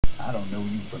I don't know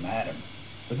you from Adam,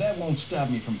 but that won't stop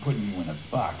me from putting you in a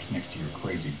box next to your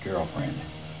crazy girlfriend.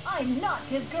 I'm not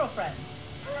his girlfriend.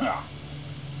 Ha!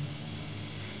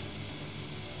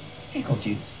 Pickle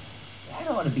juice.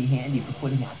 That ought to be handy for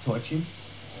putting out torches.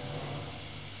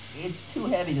 It's too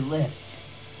heavy to lift.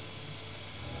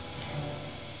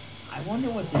 I wonder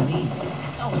what it means.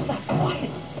 Oh, stop, quiet.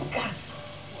 God.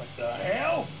 What the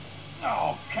hell?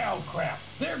 Oh, cow crap.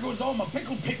 There goes all my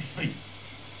pickled pig's feet.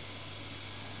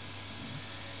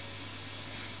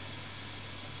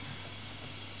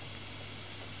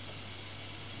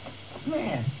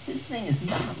 Man, this thing is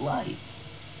not light.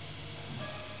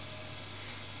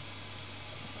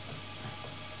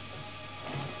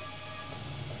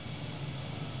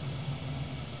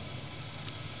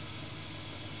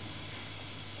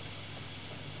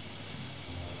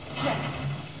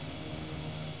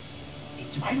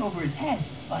 It's right over his head,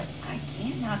 but I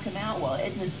can't knock him out while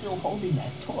Edna's still holding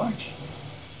that torch.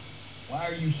 Why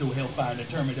are you so hellfire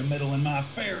determined to meddle in my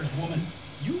affairs, woman?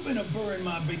 You've been a burr in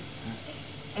my big...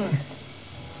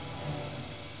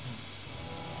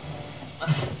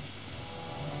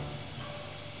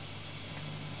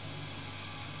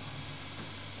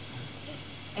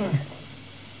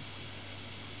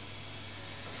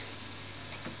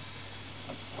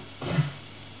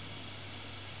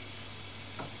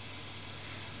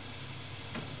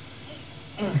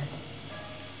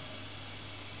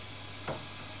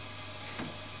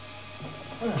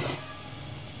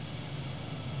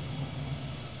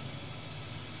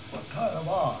 What kind of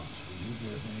odds will you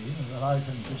give me that I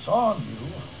can disarm you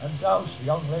and douse the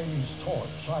young lady's torch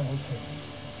simultaneously?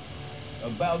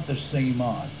 About the same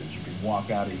odds that you can walk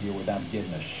out of here without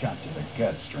getting a shot to the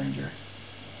gut, stranger.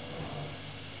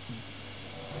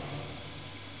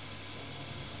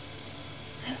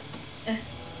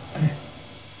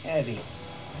 Heavy.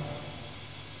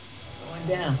 Going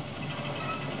down.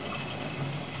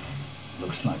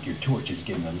 Looks like your torch is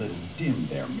getting a little dim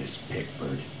there, Miss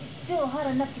Pickford. Still hot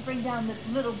enough to bring down this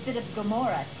little bit of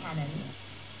Gomorrah cannon.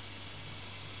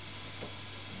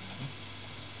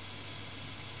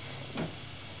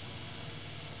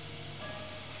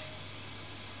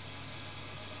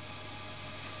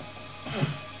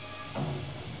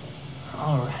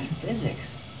 All right, physics.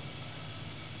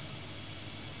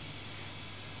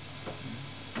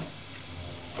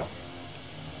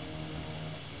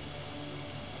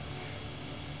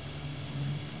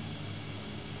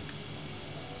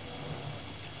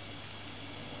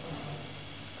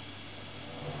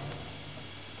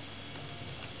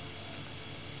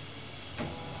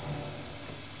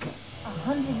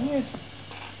 $100 years.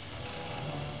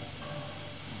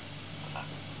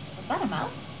 Was that a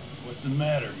mouse? What's the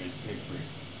matter, Miss Pickford?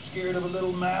 Scared of a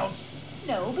little mouse?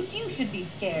 No, but you should be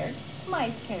scared.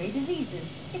 Mice carry diseases.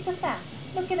 It's a fact.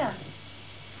 Look it up.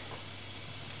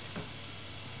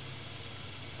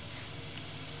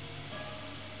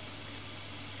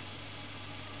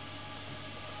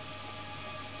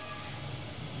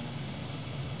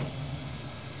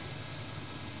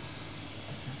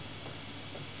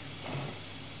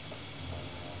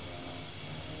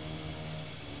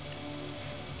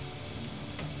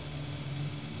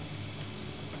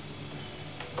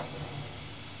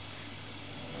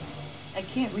 I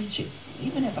can't reach it.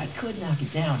 Even if I could knock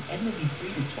it down, Edna'd be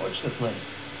free to torch the place.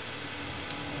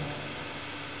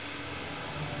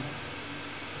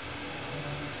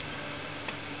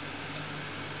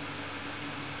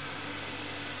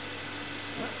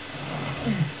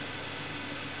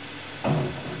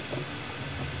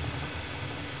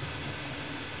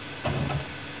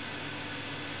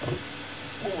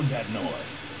 What was that noise?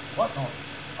 What noise?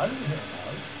 I didn't hear a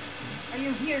noise. Are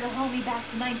you here to haul me back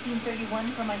to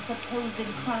 1931 for my supposed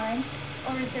crime?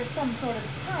 Or is there some sort of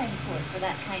time court for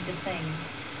that kind of thing?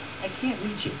 I can't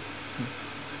reach it.